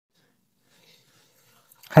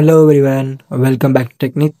Hello everyone, welcome back to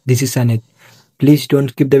Technique. This is Sanit. Please don't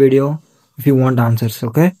skip the video if you want answers,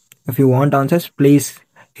 okay? If you want answers, please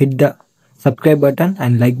hit the subscribe button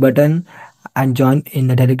and like button and join in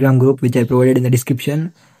the Telegram group which I provided in the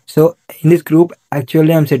description. So in this group,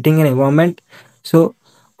 actually I'm setting an environment. So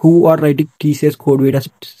who are writing TCS CodeVita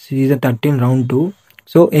Season 13 Round 2.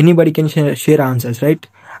 So anybody can share answers, right?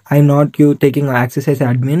 I'm not you taking access as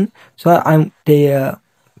admin. So I'm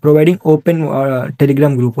providing open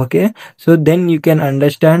telegram group, okay? So then you can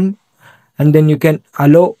understand and then you can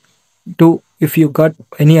allow to, if you got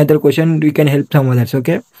any other question we can help some others,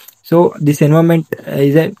 okay? So this environment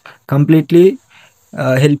is a completely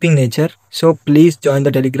helping nature, so please join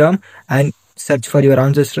the telegram and search for your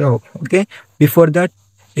answers now, okay? Before that,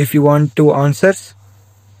 if you want two answers,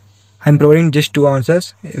 I'm providing just two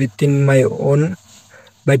answers within my own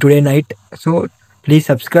by today night. So please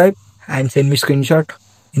subscribe and send me screenshot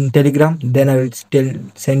in telegram, then I will still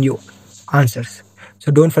send you answers.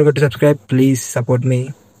 So don't forget to subscribe, please support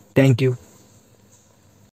me. Thank you.